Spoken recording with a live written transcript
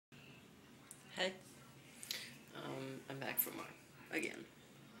Hey, I'm back from work again.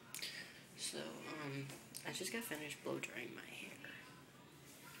 So, I just got finished blow drying my hair.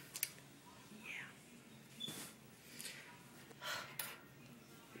 Yeah.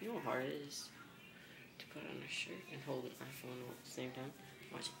 You know how hard it is to put on a shirt and hold an iPhone at the same time?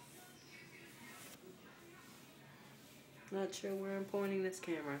 Watch it. Not sure where I'm pointing this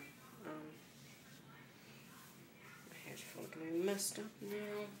camera. My hair's fucking messed up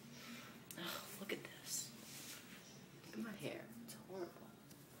now. Oh, look at this. Look at my hair. It's horrible.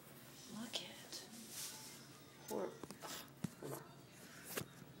 Look at it. Horrible. Hold on.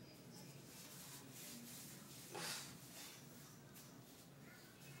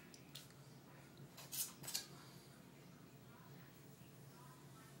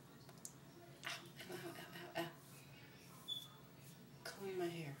 Ow. Combing my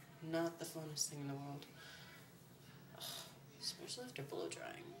hair. Not the funnest thing in the world. Ugh, especially after blow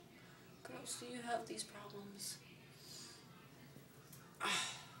drying. Girls, do you have these problems? God,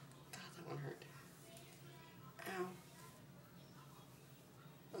 that one hurt. Ow.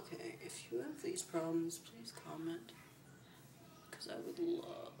 Okay, if you have these problems, please comment. Because I would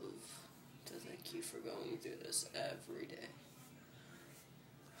love to thank you for going through this every day.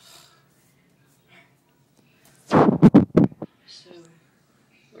 So,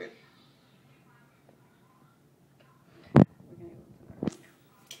 we're gonna go to the right now.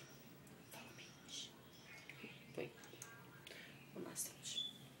 Follow me. Shh. Wait. One last touch.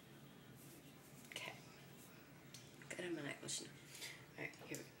 Okay. Gotta have my necklace now. Alright,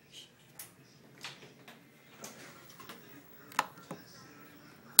 here we go. Shh.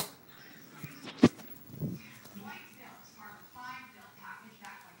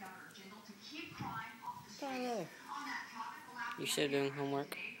 Tyler, you still doing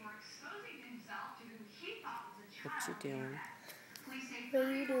homework? What you doing? What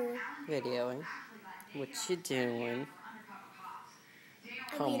are you doing? Videoing. What you doing?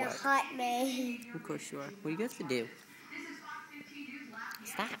 I'm being a hot man. Of course you are. What do you have to do?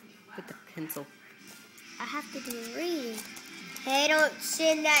 Stop with the pencil. I have to do reading. Hey, don't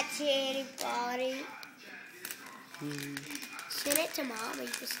send that to anybody. Send it to Mama. You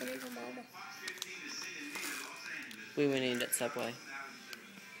can send it to Mama. We went in at Subway.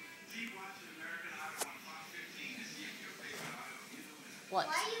 What?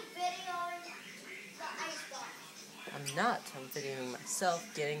 Why are you videoing the icebox? I'm not. I'm videoing myself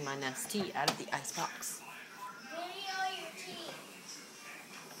getting my Nestea out of the icebox. Video your teeth.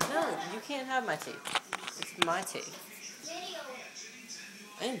 No, you can't have my tea. It's my tea. Video it.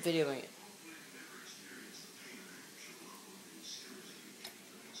 I am videoing it.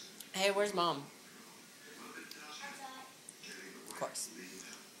 Hey, where's Mom? Of course.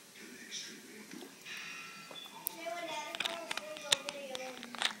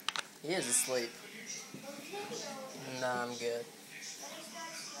 He is asleep. Nah, I'm good.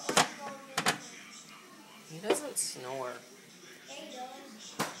 He doesn't snore.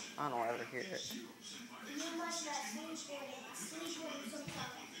 I don't ever hear it.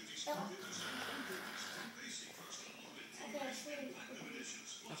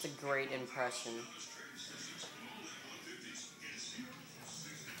 That's a great impression.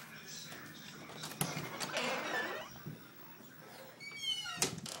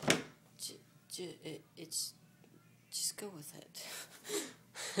 It's just go with it.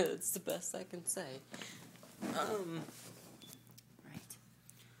 It's the best I can say. Right.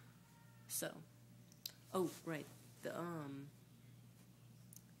 So, right. The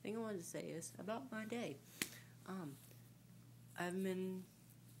thing I wanted to say is about my day. I've been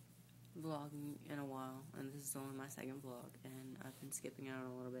vlogging in a while, and this is only my second vlog, and I've been skipping out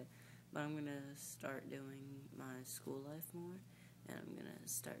a little bit, but I'm gonna start doing my school life more, and I'm gonna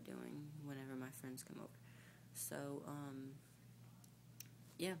start doing whenever my friends come over. So,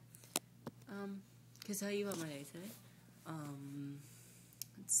 yeah. Can I tell you about my day today?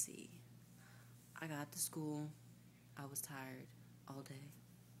 Let's see. I got to school. I was tired all day.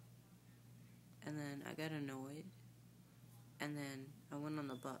 And then I got annoyed. And then I went on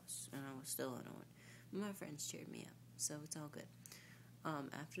the bus, and I was still annoyed. But my friends cheered me up, so it's all good.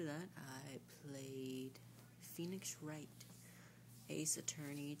 After that, I played Phoenix Wright, Ace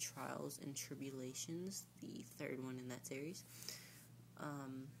Attorney, Trials and Tribulations, the third one in that series,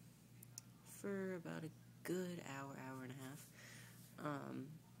 for about a good hour and a half.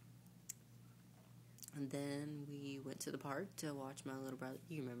 And then we went to the park to watch my little brother.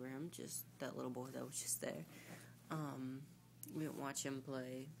 You remember him, just that little boy that was just there. We didn't watch him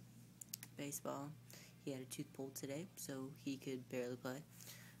play baseball. He had a tooth pulled today, so he could barely play.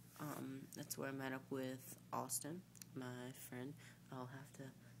 That's where I met up with Austin, my friend. I'll have to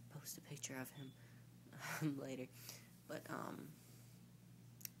post a picture picture of him later. But,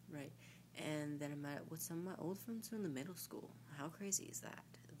 right. And then I met up with some of my old friends from the middle school. How crazy is that?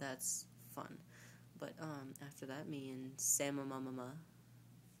 That's fun. But, after that, me and Sama Mama,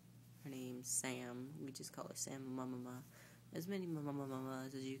 her name's Sam, we just call her Sama Mama, as many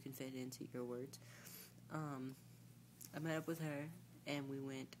mamas as you can fit into your words. I met up with her, and we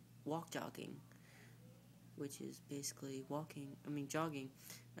went jogging, which is basically jogging,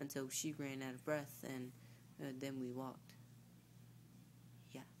 until she ran out of breath, and then we walked.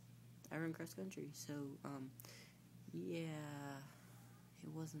 Yeah, I ran cross country, so, yeah, it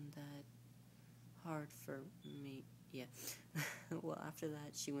wasn't that hard for me, yeah. Well, after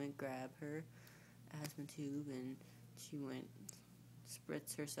that, she went grab her asthma tube, and she went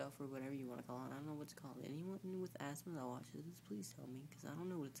spritz herself, or whatever you want to call it. I don't know what it's called. Anyone with asthma that watches this, please tell me, because I don't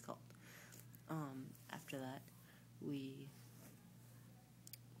know what it's called. After that,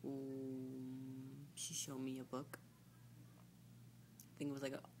 she showed me a book. I think it was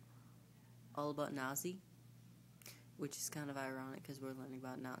like all about Nazi, which is kind of ironic because we're learning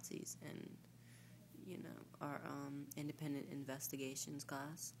about Nazis and, our independent investigations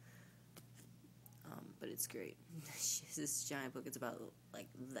class. But it's great. It's this giant book. It's about like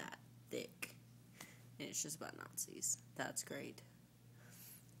that thick, and it's just about Nazis. That's great.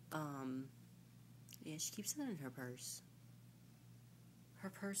 Yeah, she keeps that in her purse. Her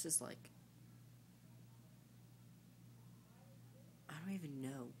purse is like, I don't even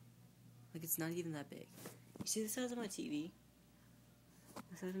know. Like, it's not even that big. You see the size of my TV?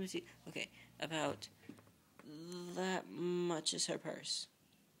 The size of my TV? Okay, about that much is her purse.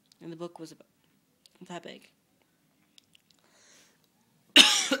 And the book was about that big.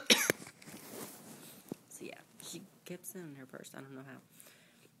 So yeah, she keeps it in her purse. I don't know how.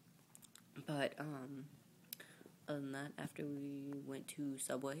 But, other than that, after we went to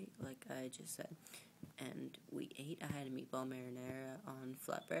Subway, like I just said, and we ate, I had a meatball marinara on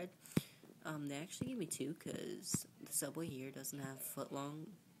flatbread. They actually gave me two, because the Subway here doesn't have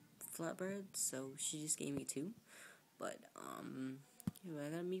foot-long flatbread, so she just gave me two. But, I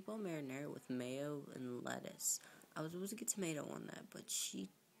got a meatball marinara with mayo and lettuce. I was supposed to get tomato on that, but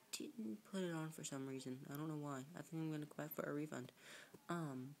she didn't put it on for some reason. I don't know why. I think I'm going to go back for a refund.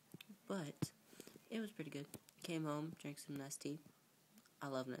 But it was pretty good. Came home, drank some Nestea. I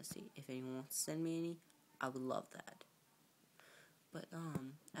love Nestea. If anyone wants to send me any, I would love that. But,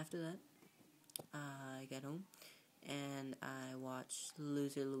 after that, I got home, and I watched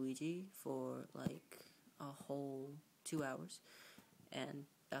Loser Luigi for, like, a whole 2 hours, and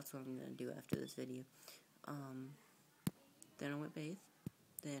that's what I'm gonna do after this video. Then I went bathe,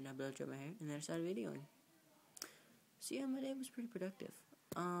 then I blow dried my hair, and then I started videoing. So yeah, my day was pretty productive.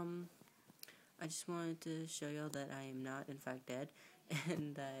 I just wanted to show y'all that I am not, in fact, dead,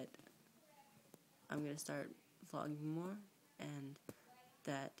 and that I'm gonna start vlogging more, and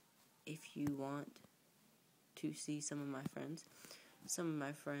that if you want to see some of my friends,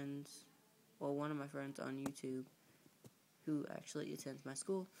 well, one of my friends on YouTube, who actually attends my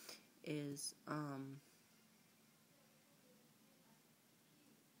school, is,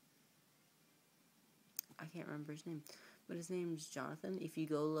 I can't remember his name, but his name's Jonathan. If you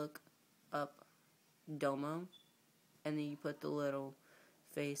go look up Domo, and then you put the little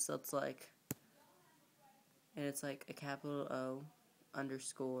face that's like, and it's like a capital O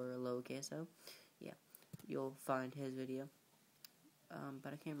underscore lowercase o, yeah, you'll find his video.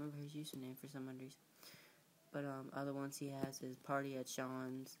 But I can't remember his username for some reason. But other ones he has is Party at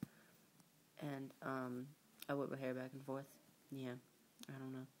Sean's, and I whip my hair back and forth. Yeah, I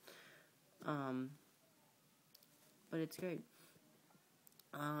don't know. But it's great.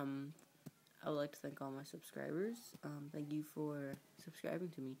 I would like to thank all my subscribers. Thank you for subscribing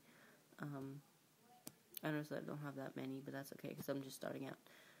to me. I noticed that I don't have that many, but that's okay, because I'm just starting out.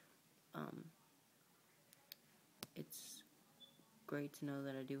 It's great to know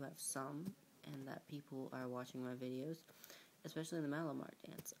that I do have some, and that people are watching my videos, especially the Malamar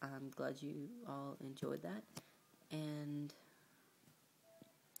dance. I'm glad you all enjoyed that, and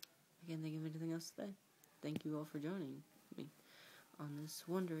I can't think of anything else to say. Thank you all for joining me on this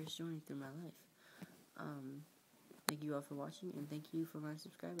wondrous journey through my life. Thank you all for watching, and thank you for my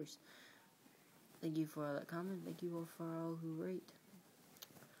subscribers. Thank you for all that comment. Thank you all for all who rate.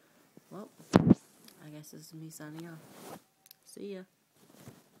 Well, I guess this is me signing off. See ya.